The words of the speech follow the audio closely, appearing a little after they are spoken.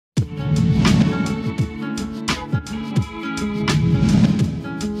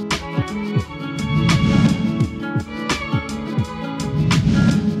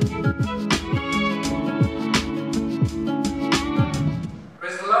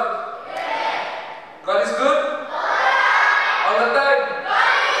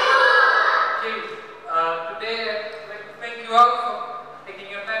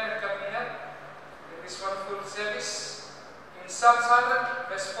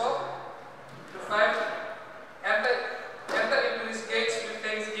4 to 5. Enter into his gates with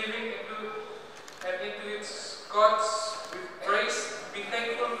thanksgiving, and into its courts with praise. Be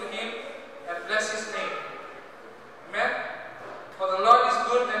thankful to him and bless his name. Amen. For the Lord is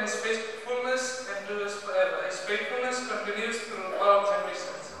good, and his faithfulness endures forever. His faithfulness continues through all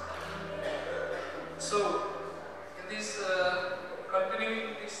generations. So, in this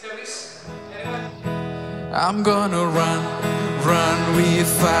continuing this series, anyone? I'm gonna run with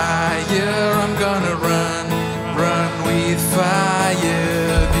fire. I'm gonna run with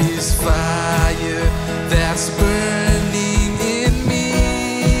fire. This fire that's burning in me.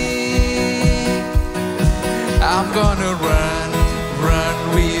 I'm gonna run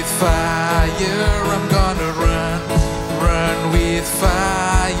with fire. I'm gonna run with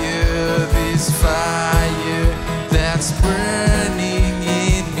fire. This fire that's burning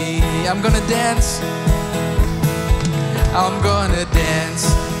in me. I'm gonna dance. I'm gonna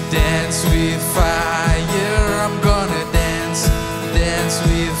dance with fire. I'm gonna dance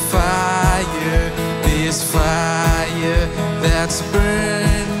with fire. This fire that's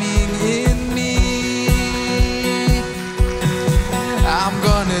burning in me. I'm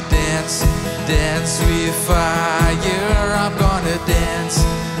gonna dance with fire. I'm gonna dance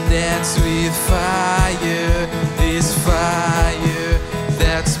with fire. This fire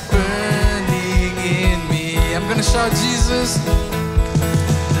that's burning in me. I'm gonna shout Jesus.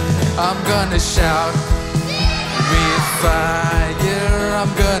 I'm gonna shout with fire.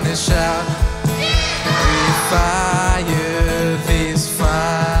 I'm gonna shout with fire. This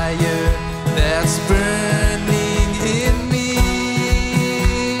fire that's burning in me.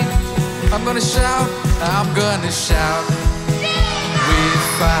 I'm gonna shout with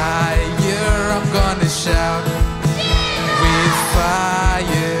fire. I'm gonna shout with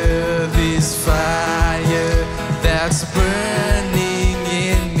fire. This fire that's burning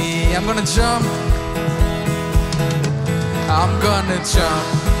in me. I'm gonna jump. I'm gonna jump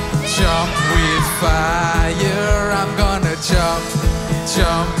with fire. I'm gonna jump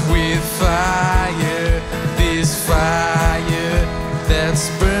with fire. This fire that's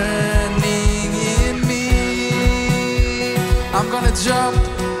burning in me. I'm gonna jump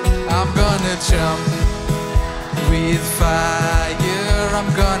with fire. I'm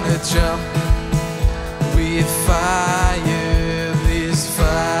gonna jump with fire. This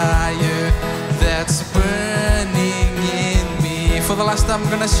fire that's burning in me. For the last time I'm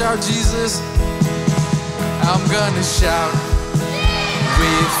gonna shout Jesus. I'm gonna shout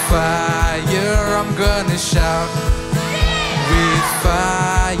with fire. I'm gonna shout with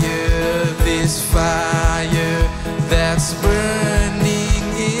fire. This fire that's burning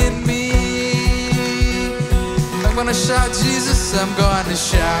in me. I'm gonna shout Jesus. I'm gonna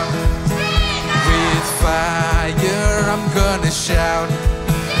shout with fire. I'm gonna shout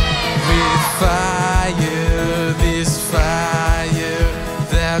with fire. This fire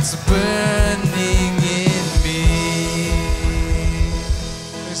that's burning in me.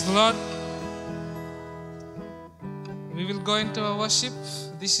 Praise the Lord. We will go into our worship.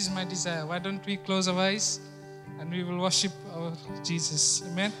 This is my desire. Why don't we close our eyes and we will worship our Jesus.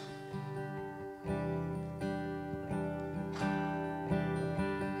 Amen.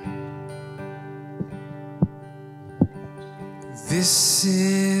 This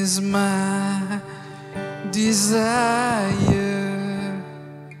is my desire,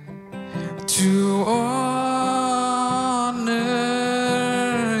 to honor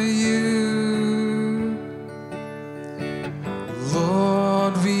you,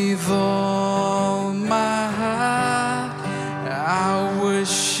 Lord, with all my heart. I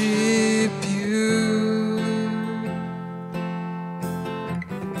worship you.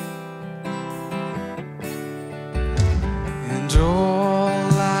 And all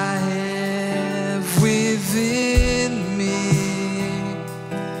I have within me,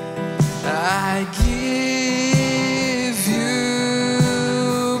 I give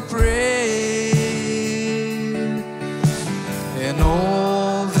you praise. And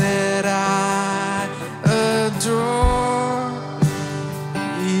all that I adore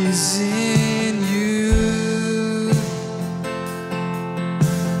is in you.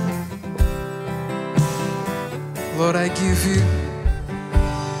 Lord, I give you,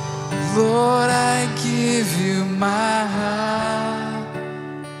 Lord, I give you my heart.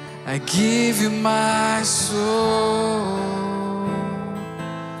 I give you my soul.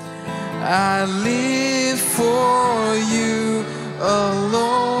 I live for you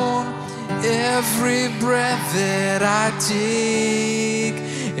alone. Every breath that I take,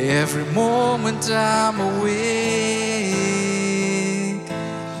 every moment I'm awake,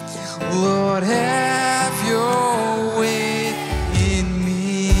 Lord, have your way in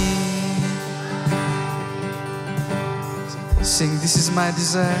me. Sing, this is my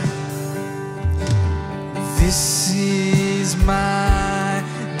desire. This is my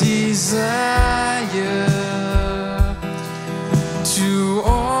desire to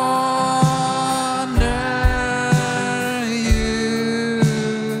honor you,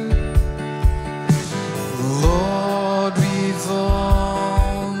 Lord, with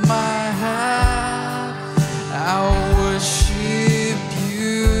all my heart. I'll worship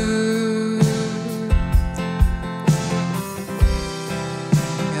you,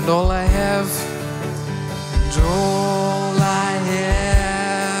 and all I have, and all I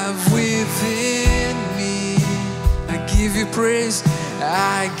have within me, I give you praise,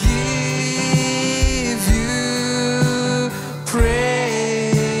 I give you praise,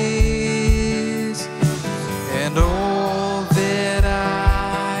 and all that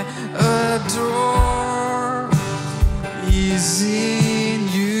I adore is in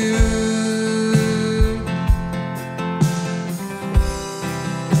you.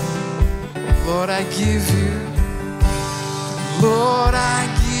 Lord, I give you, Lord, I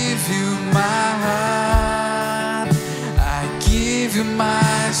give you my heart, I give you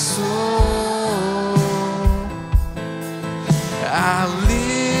my soul. I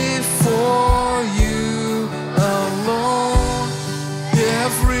live for you alone.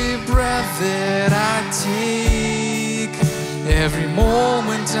 Every breath that I take, every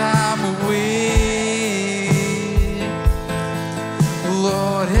moment I'm awake,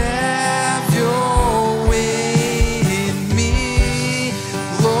 Lord, have your way in me.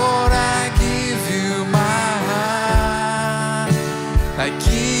 Lord, I give you my heart, I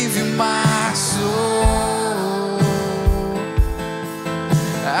give you my soul.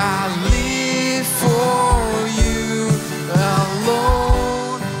 I live for you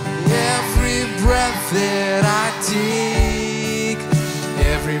alone. Every breath that I take,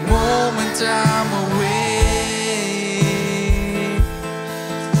 every moment I'm awake,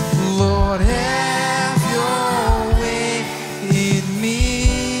 Lord, have your way in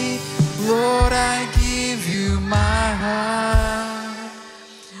me. Lord, I give you my heart,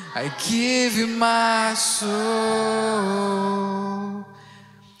 I give you my soul.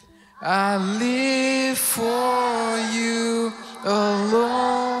 I live for you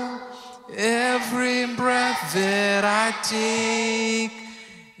alone. Every breath that I take,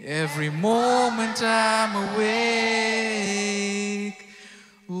 every moment I'm awake,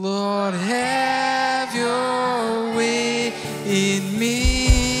 Lord, have your way in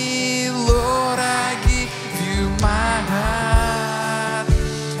me. Lord, I give you my heart,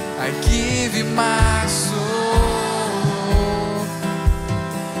 I give you my soul.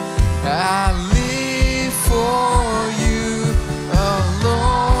 I live for you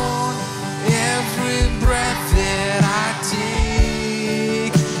alone. Every breath that I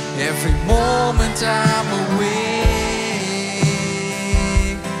take, every moment I'm awake,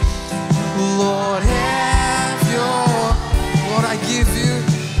 Lord, have your, Lord, I give you,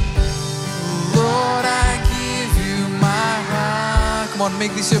 Lord, I give you my heart. Come on,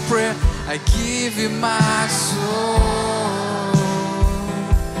 make this your prayer. I give you my soul.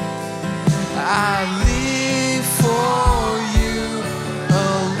 I live for you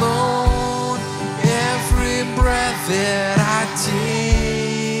alone. Every breath that I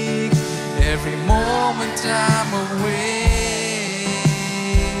take, every moment I'm awake,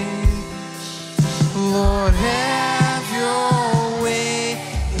 Lord, have your way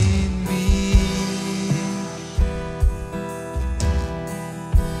in me.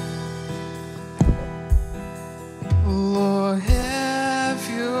 Lord, have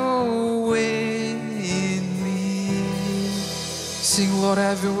your way in me. Sing, Lord,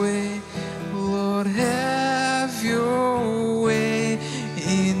 have your way. Lord, have your way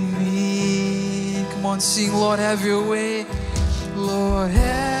in me. Come on, sing, Lord, have your way. Lord,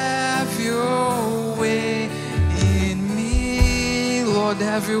 have your way in me. Lord,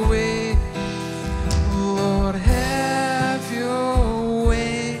 have your way. Lord, have your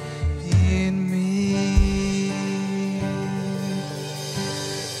way in me.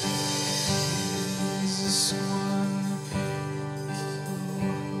 Jesus,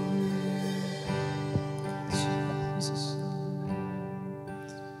 Jesus.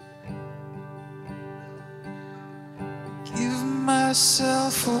 Give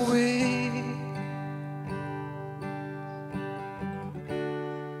myself away,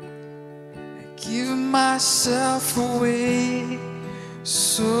 give myself away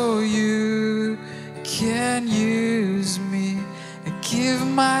so you can use me. I give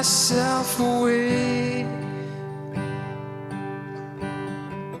myself away,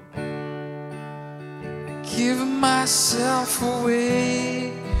 I give myself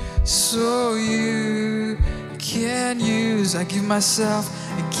away so you can can use. I give myself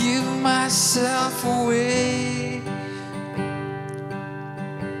away.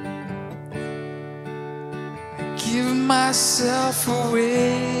 I give myself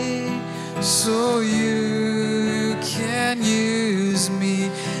away so you can use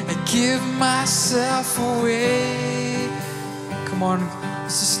me. I give myself away. Come on,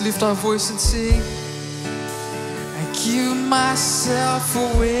 let's just lift our voice and sing. I give myself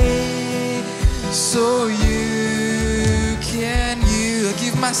away so you can use. I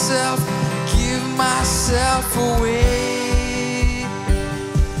give myself away.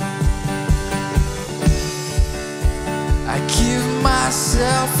 I give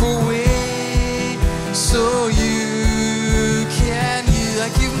myself away so you can use. I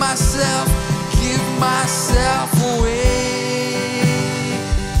give myself away.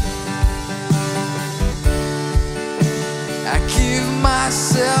 I give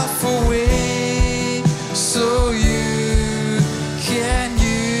myself away so you can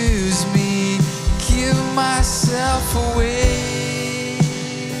use me. Give myself away.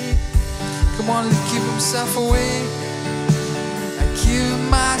 Come on, give himself away. I give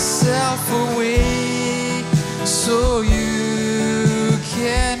myself away so you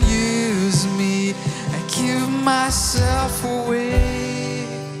can use me. I give myself away.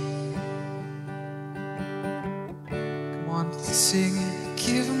 Sing,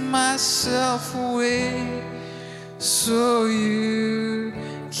 give myself away so you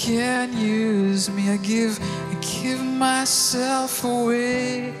can use me. I give myself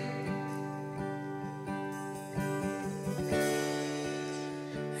away.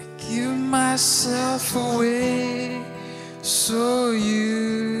 I give myself away so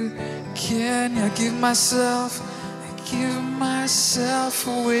you can. I give myself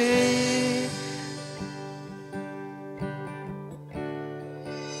away.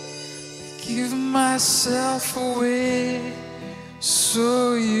 Give myself away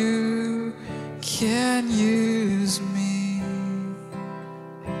so you can use me.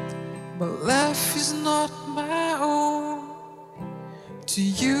 But life is not my own. To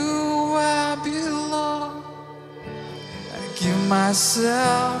you I belong. I give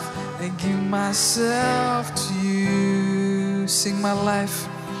myself to you. Sing my life.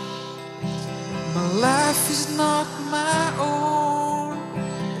 My life is not my own.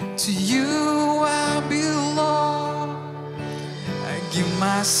 To you I belong. I give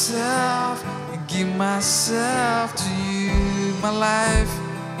myself to you. My life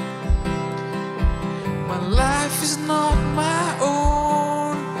is not my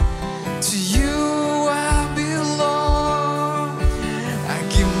own. To you I belong. I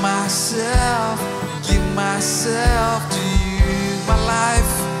give myself to you. My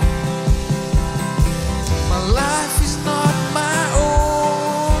life is not my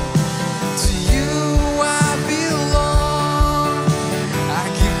own. To you I belong. I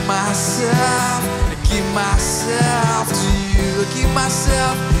give myself to you. I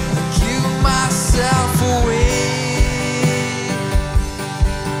give myself away.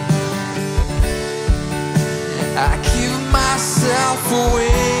 I give myself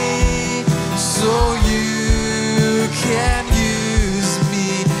away so you can use me.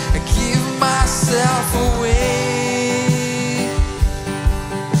 I give myself away.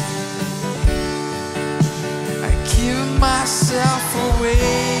 I give myself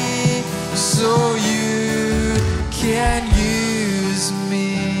away so you can use me.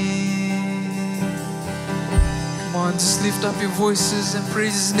 Come on, just lift up your voices and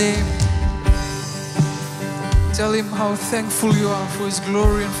praise His name. Tell Him how thankful you are for His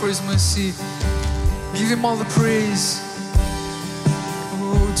glory and for His mercy. Give Him all the praise.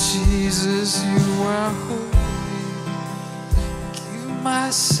 Oh Jesus, you are holy. Give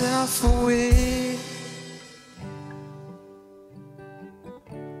myself away.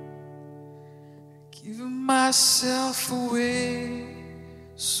 Give myself away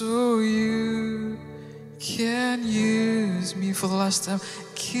so you can use me. For the last time,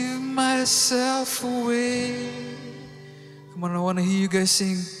 give myself away. Come on, I want to hear you guys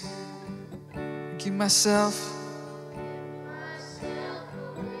sing. Give myself.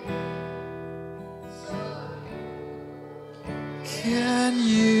 Can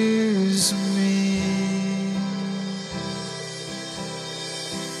use me.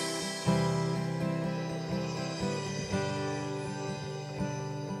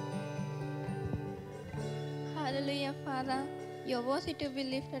 Hallelujah, Father. You are worthy to be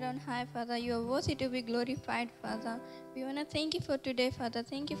lifted on high, Father. You are worthy to be glorified, Father. We want to thank you for today, Father.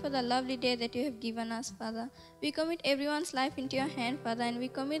 Thank you for the lovely day that you have given us, Father. We commit everyone's life into your hand, Father, and we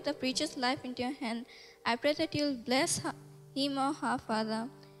commit the preacher's life into your hand. I pray that you'll bless him or her, Father,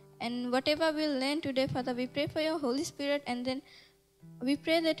 And whatever we'll learn today, Father, we pray for your Holy Spirit, and then we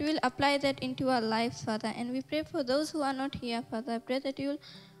pray that we'll apply that into our lives, Father. And we pray for those who are not here, Father. I pray that you'll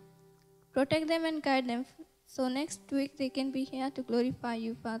protect them and guide them, so next week they can be here to glorify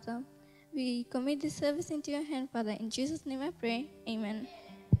you, Father. We commit this service into your hand, Father. In Jesus' name I pray. Amen.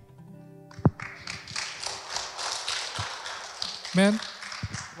 Man,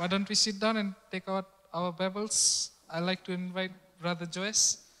 why don't we sit down and take out our Bibles? I'd like to invite Brother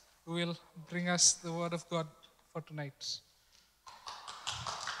Joyce, who will bring us the Word of God for tonight.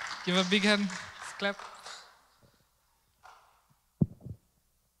 Give a big hand clap.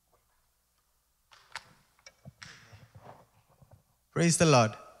 Praise the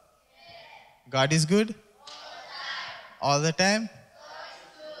Lord. God is good? All the time?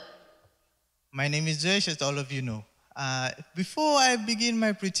 My name is Joyce, as all of you know. Before I begin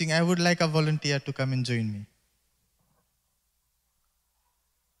my preaching, I would like a volunteer to come and join me.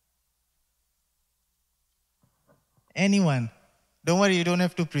 Anyone? Don't worry, you don't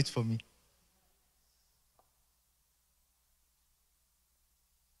have to preach for me.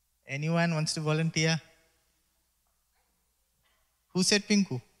 Anyone wants to volunteer? Who said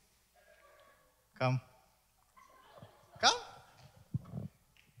Pinku? Come. Come.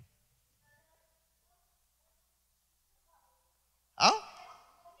 Oh?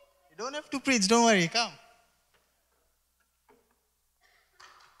 You don't have to preach, don't worry, come.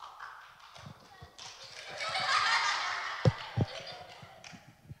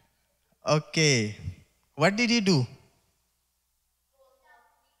 Okay. What did he do?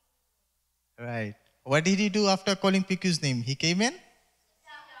 Right. What did he do after calling Piku's name? He came in?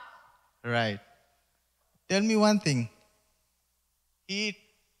 Right. Tell me one thing. He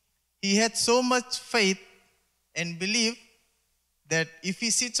had so much faith and belief that if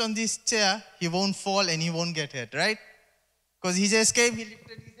he sits on this chair, he won't fall and he won't get hurt, right? Because he just came, he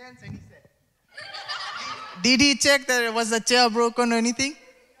lifted his hands and he said. Did he check that was the chair broken or anything?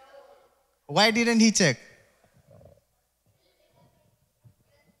 Why didn't he check?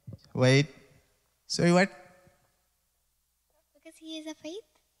 Wait. Sorry, what? Because he has a faith.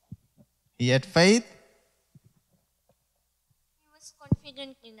 He had faith. He was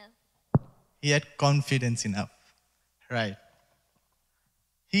confident enough. He had confidence enough. Right.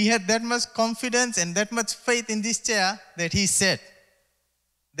 He had that much confidence and that much faith in this chair that he said.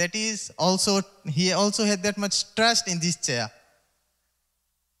 That is also, he also had that much trust in this chair.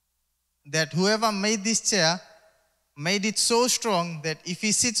 That whoever made this chair made it so strong that if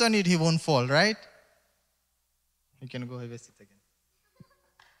he sits on it, he won't fall, right? You can go have a seat again.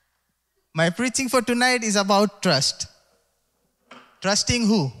 My preaching for tonight is about trust. Trusting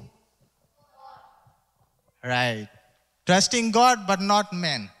who? Right. Trusting God, but not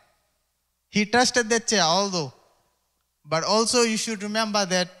man. He trusted that chair, although. But also you should remember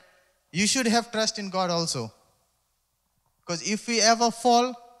that you should have trust in God also. Because if we ever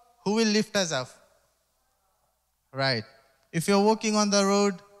fall, who will lift us up? Right. If you're walking on the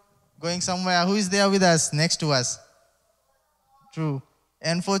road, going somewhere, who is there with us, next to us? True.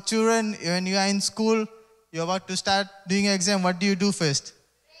 And for children, when you are in school, you're about to start doing an exam, what do you do first?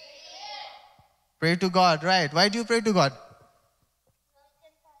 Pray to God, right. Why do you pray to God?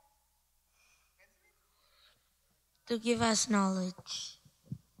 To give us knowledge.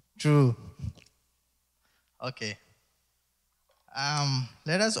 True. Okay.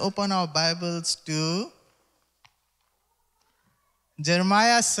 Let us open our Bibles to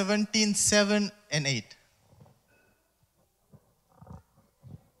Jeremiah 17, 7 and 8.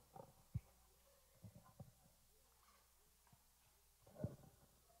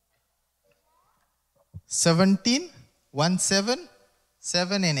 One, 7,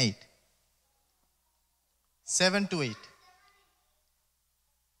 7 and 8. 7 to 8.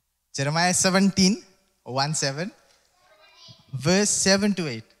 Jeremiah 17, 1, 7, verse 7 to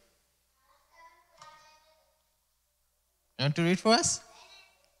 8. You want to read for us?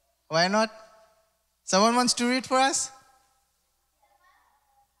 Why not? Someone wants to read for us?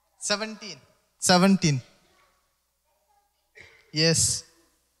 17. 17. Yes.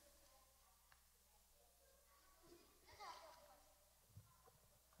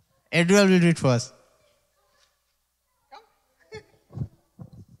 Edward will read for us.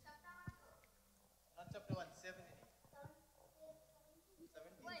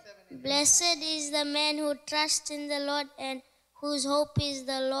 Blessed is the man who trusts in the Lord and whose hope is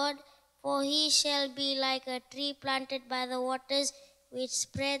the Lord, for he shall be like a tree planted by the waters, which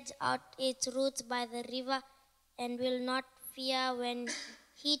spreads out its roots by the river, and will not fear when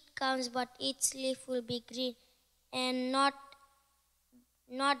heat comes, but its leaf will be green, and not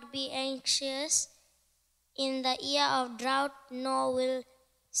be anxious in the year of drought, nor will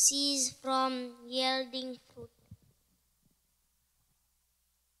cease from yielding fruit.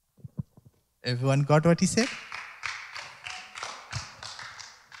 Everyone got what he said?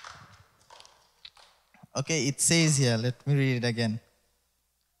 Okay, it says here, let me read it again.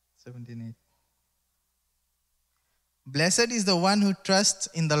 17:8. Blessed is the one who trusts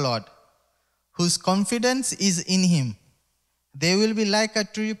in the Lord, whose confidence is in him. They will be like a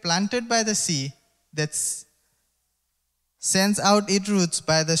tree planted by the sea that sends out its roots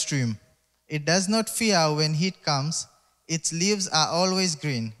by the stream. It does not fear when heat comes. Its leaves are always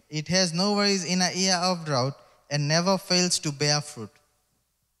green. It has no worries in a year of drought and never fails to bear fruit.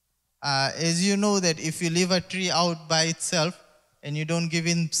 As you know that if you leave a tree out by itself and you don't give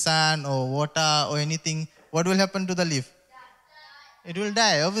it sun or water or anything, what will happen to the leaf? It will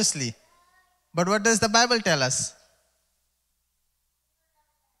die, obviously. But what does the Bible tell us?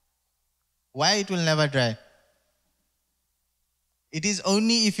 Why it will never dry? It is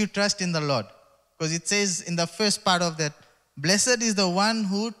only if you trust in the Lord. Because it says in the first part of that, blessed is the one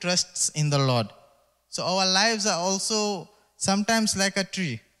who trusts in the Lord. So our lives are also sometimes like a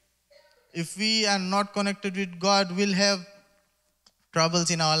tree. If we are not connected with God, we'll have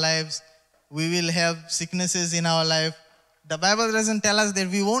troubles in our lives. We will have sicknesses in our life. The Bible doesn't tell us that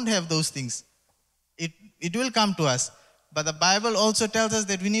we won't have those things. It will come to us. But the Bible also tells us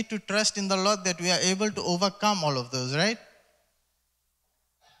that we need to trust in the Lord that we are able to overcome all of those, right?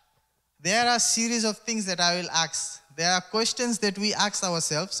 There are a series of things that I will ask. There are questions that we ask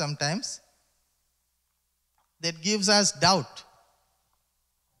ourselves sometimes that gives us doubt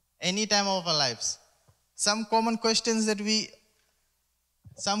any time of our lives. Some common questions that we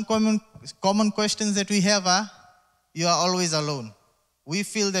have are, you are always alone. We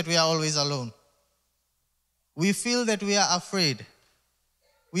feel that we are always alone. We feel that we are afraid.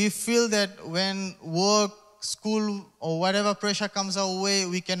 We feel that when work, school, or whatever pressure comes our way,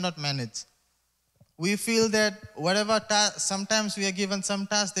 we cannot manage. We feel that sometimes we are given some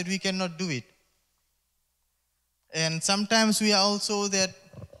task that we cannot do it. And sometimes we are also that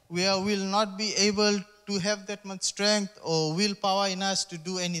we will not be able to have that much strength or willpower in us to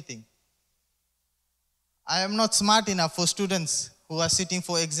do anything. I am not smart enough for students who are sitting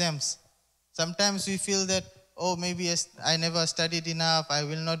for exams. Sometimes we feel that, oh, maybe I never studied enough, I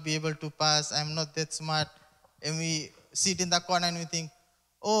will not be able to pass, I'm not that smart. And we sit in the corner and we think,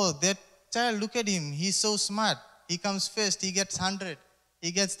 oh, that child, look at him, he's so smart. He comes first, he gets 100,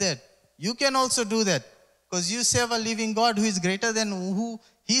 he gets that. You can also do that because you serve a living God who is greater than who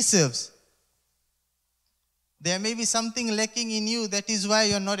he serves. There may be something lacking in you, that is why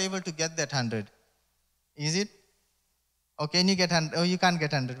you're not able to get that 100. Is it? Or can you get 100? Oh, you can't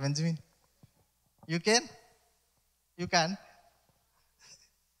get 100, Benjamin. You can? You can.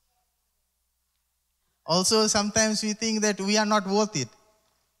 Also, sometimes we think that we are not worth it.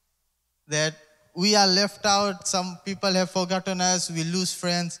 That we are left out, some people have forgotten us, we lose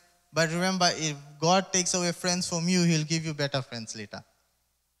friends. But remember, if God takes away friends from you, He'll give you better friends later.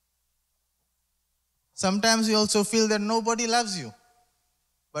 Sometimes we also feel that nobody loves you.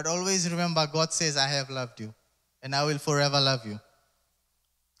 But always remember, God says, I have loved you, and I will forever love you.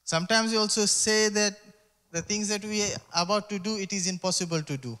 Sometimes we also say that the things that we are about to do, it is impossible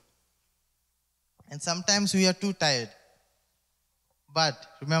to do. And sometimes we are too tired. But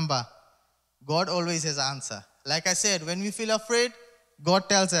remember, God always has an answer. Like I said, when we feel afraid, God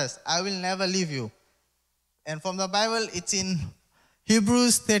tells us, I will never leave you. And from the Bible, it's in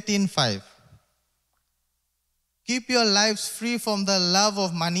Hebrews 13:5. Keep your lives free from the love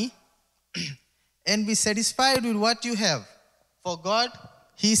of money and be satisfied with what you have. For God,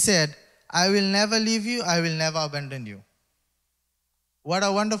 He said, I will never leave you, I will never abandon you. What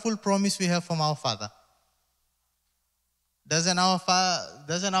a wonderful promise we have from our Father. Doesn't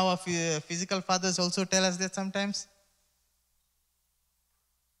our physical fathers also tell us that sometimes?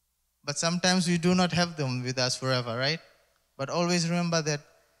 But sometimes we do not have them with us forever, right? But always remember that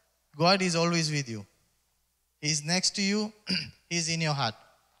God is always with you. He's next to you. He's in your heart.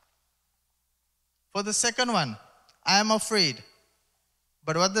 For the second one, I am afraid.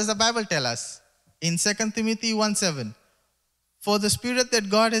 But what does the Bible tell us? In 2 Timothy 1:7, for the Spirit that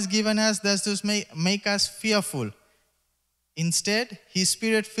God has given us does not make us fearful. Instead, His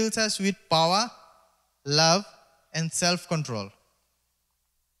Spirit fills us with power, love, and self-control.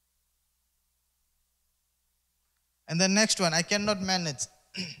 And the next one, I cannot manage.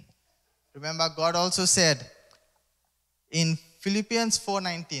 Remember, God also said in Philippians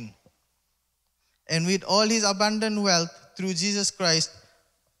 4:19, and with all His abundant wealth through Jesus Christ,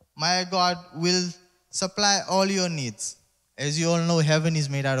 my God will supply all your needs. As you all know, heaven is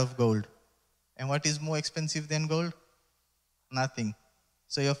made out of gold. And what is more expensive than gold? Nothing.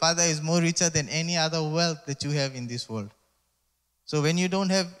 So your Father is more richer than any other wealth that you have in this world. So when you don't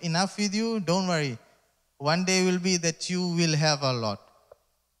have enough with you, don't worry. One day will be that you will have a lot.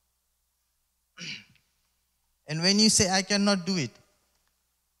 And when you say, I cannot do it,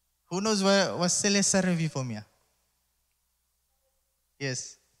 who knows what Celeste for me?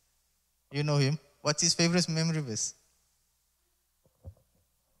 Yes. You know him. What's his favorite memory verse?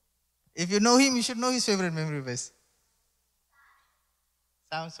 If you know him, you should know his favorite memory verse.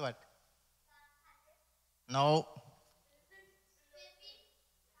 Psalms what? No.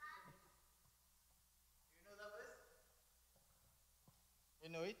 You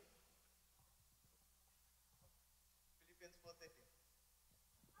know it? Philippians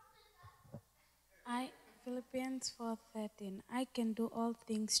 4:13. Philippians 4:13. I can do all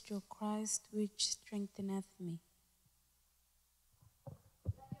things through Christ which strengtheneth me.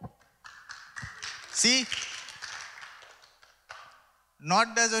 See?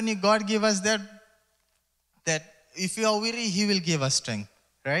 Not does only God give us that if you are weary, He will give us strength.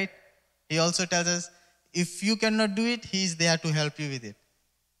 Right? He also tells us, if you cannot do it, He is there to help you with it.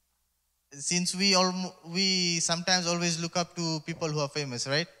 Since we sometimes always look up to people who are famous,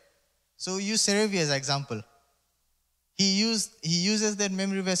 right? So use Seravi as an example. He uses that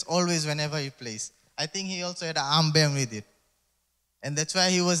memory verse always whenever he plays. I think he also had an armband with it. And that's why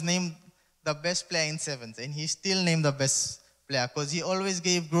he was named the best player in sevens. And he's still named the best player because he always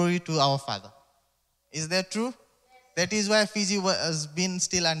gave glory to our Father. Is that true? Yes. That is why Fiji has been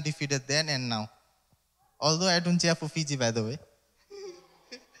still undefeated then and now. Although I don't cheer for Fiji, by the way.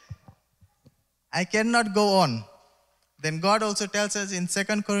 I cannot go on. Then God also tells us in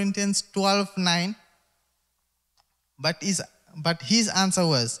 2 Corinthians 12:9, but his answer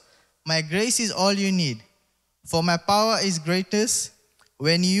was, my grace is all you need, for my power is greatest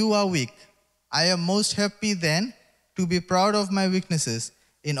when you are weak. I am most happy then to be proud of my weaknesses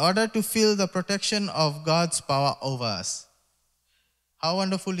in order to feel the protection of God's power over us. How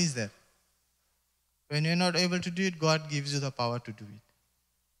wonderful is that? When you're not able to do it, God gives you the power to do it.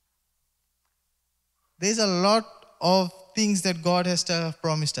 There's a lot of things that God has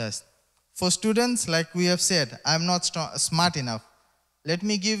promised us. For students, like we have said, I'm not smart enough. Let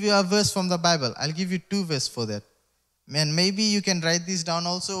me give you a verse from the Bible. I'll give you 2 verses for that. And maybe you can write this down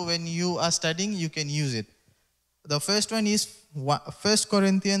also when you are studying, you can use it. The first one is 1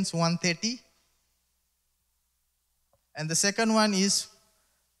 Corinthians 1:30. And the second one is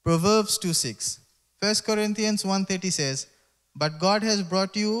Proverbs 2:6. 1 Corinthians 1:30 says, but God has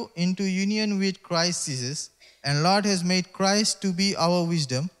brought you into union with Christ Jesus, and Lord has made Christ to be our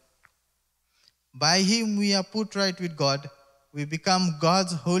wisdom. By him we are put right with God. We become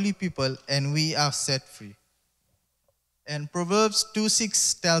God's holy people, and we are set free. And Proverbs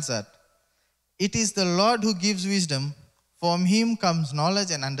 2:6 tells us, it is the Lord who gives wisdom. From him comes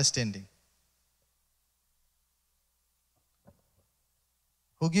knowledge and understanding.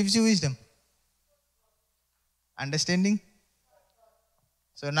 Who gives you wisdom? Understanding?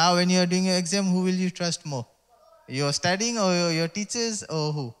 So now when you are doing your exam, who will you trust more? You're studying or your teachers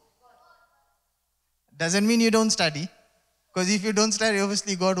or who? Doesn't mean you don't study. Because if you don't study,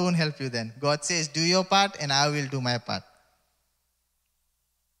 obviously God won't help you then. God says, do your part and I will do my part.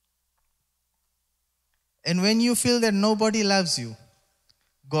 And when you feel that nobody loves you,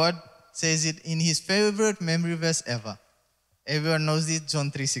 God says it in his favorite memory verse ever. Everyone knows it, John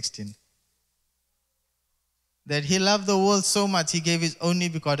 3:16. That he loved the world so much, he gave his only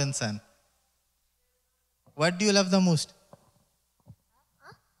begotten son. What do you love the most?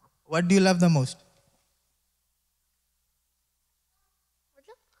 What do you love the most?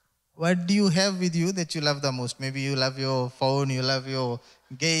 What do you have with you that you love the most? Maybe you love your phone, you love your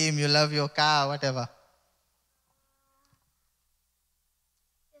game, you love your car, whatever.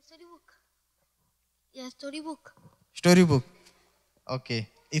 Yeah, storybook. Storybook. Okay.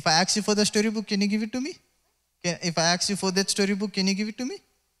 If I ask you for the storybook, can you give it to me? If I ask you for that storybook, can you give it to me?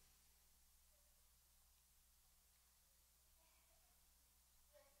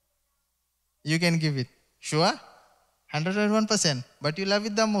 You can give it. Sure? 101%. But you love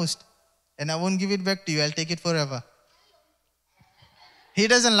it the most. And I won't give it back to you. I'll take it forever. He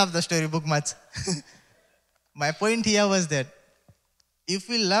doesn't love the storybook much. My point here was that if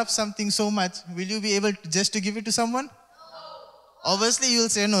we love something so much, will you be able to just to give it to someone? No. Obviously, you'll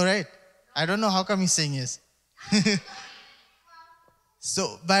say no, right? I don't know how come he's saying yes.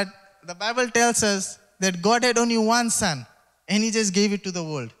 But the Bible tells us that God had only one son and he just gave it to the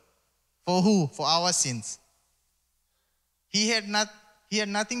world. For who? For our sins. He had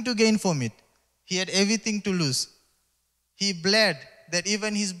nothing to gain from it. He had everything to lose. He bled that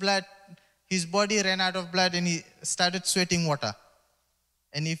even his body ran out of blood and he started sweating water.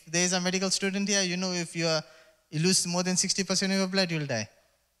 And if there is a medical student here, you know if you lose more than 60% of your blood, you'll die.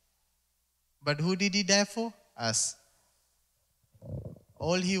 But who did he die for? Us.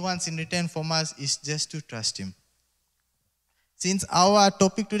 All he wants in return from us is just to trust him. Since our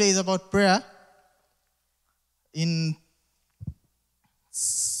topic today is about prayer,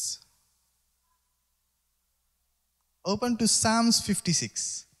 open to Psalms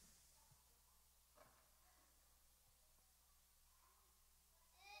 56.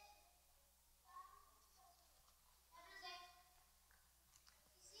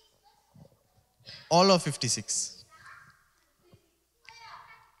 All of 56.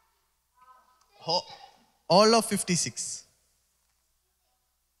 All of 56.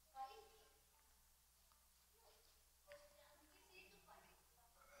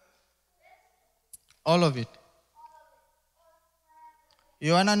 All of it.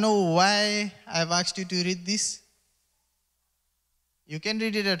 You want to know why I've asked you to read this? You can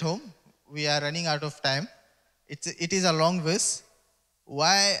read it at home. We are running out of time. It is a long verse.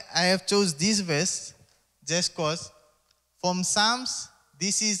 Why I have chose this verse? Just because from Psalms,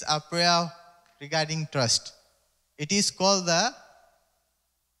 this is a prayer regarding trust. It is called the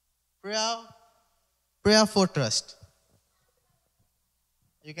prayer for trust.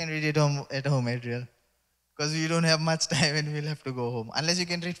 You can read it at home, Adriel. Because we don't have much time and we'll have to go home. Unless you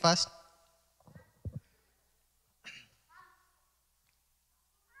can read fast.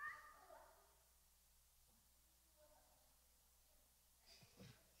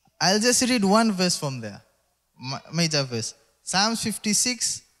 I'll just read one verse from there. Major verse. Psalms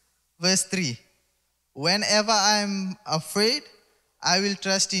 56, verse 3. Whenever I'm afraid, I will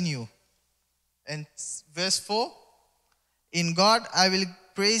trust in you. And verse 4. In God I will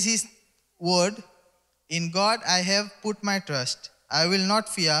praise his word. In God I have put my trust. I will not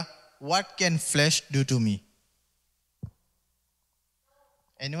fear. What can flesh do to me?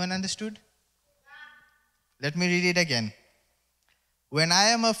 Anyone understood? Let me read it again. When I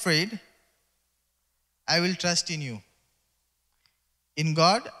am afraid, I will trust in you. In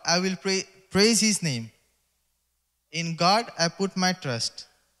God I will praise his name. In God I put my trust.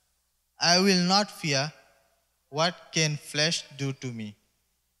 I will not fear. What can flesh do to me?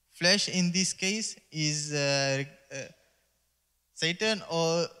 Flesh in this case is Satan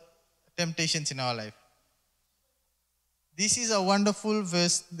or temptations in our life. This is a wonderful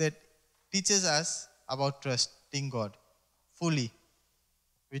verse that teaches us about trusting God fully.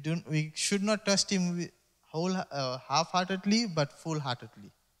 We should not trust him half-heartedly, but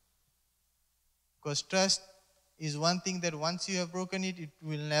full-heartedly. Because trust is one thing that once you have broken it, it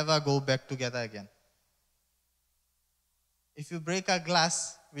will never go back together again. If you break a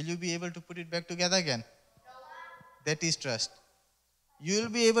glass, will you be able to put it back together again? No. That is trust. You will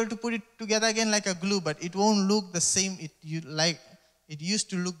be able to put it together again like a glue, but it won't look the same like it used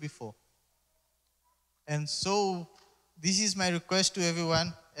to look before. And so, this is my request to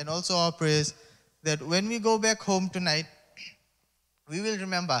everyone, and also our prayers, that when we go back home tonight, we will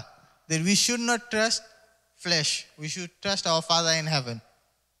remember that we should not trust flesh. We should trust our Father in heaven.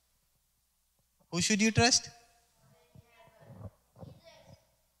 Who should you trust?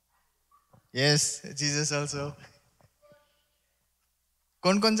 Yes, Jesus also.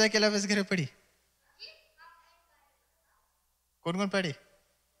 कौन-कौन सा अकेला बस घरे पड़ी? कौन-कौन पड़ी?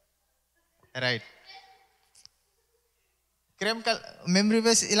 Right. Cream का memory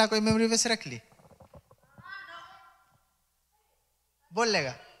verse इला कोई मेमोरी वर्स रख ली? बोल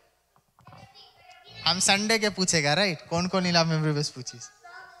लेगा? हम संडे के पूछेगा, राइट? कौन-कौन इला मेमोरी वर्स पूछीस?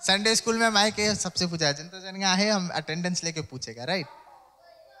 संडे स्कूल में माइक के सबसे पूछा जनता जन आहे हम अटेंडेंस लेके पूछेगा, राइट?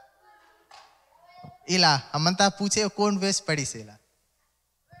 इला हमंता पूछे कौन वेस पढ़ी से इला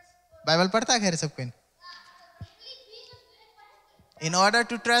बाइबल पढ़ता घर सबको in order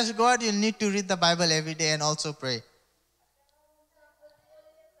to trust God you'll need to read the Bible every day and also pray.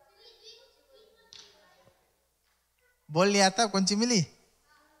 बोल नहीं आता कौन सी मिली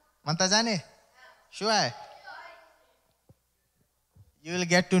मनता जाने sure है you will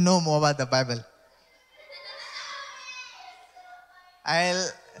get to know more about the Bible.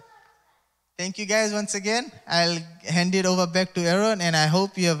 I'll thank you guys once again. I'll hand it over back to Aaron and I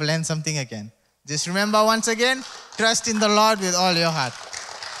hope you have learned something again. Just remember once again, trust in the Lord with all your heart.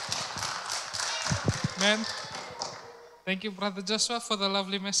 Amen. Thank you, Brother Joshua, for the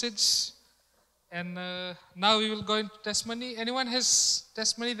lovely message. And now we will go into testimony. Anyone has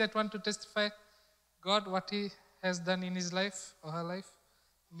testimony that want to testify God, what he has done in his life or her life,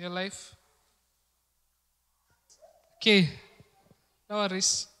 in your life? Okay, no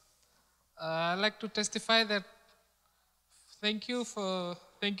worries. I'd like to testify that thank you,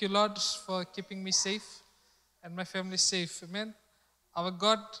 Lord, for keeping me safe and my family safe. Amen. Our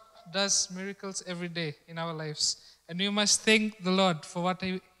God does miracles every day in our lives. And we must thank the Lord for what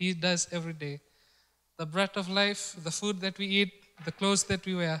He does every day. The bread of life, the food that we eat, the clothes that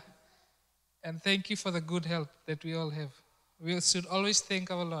we wear. And thank you for the good health that we all have. We should always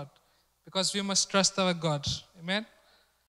thank our Lord because we must trust our God. Amen.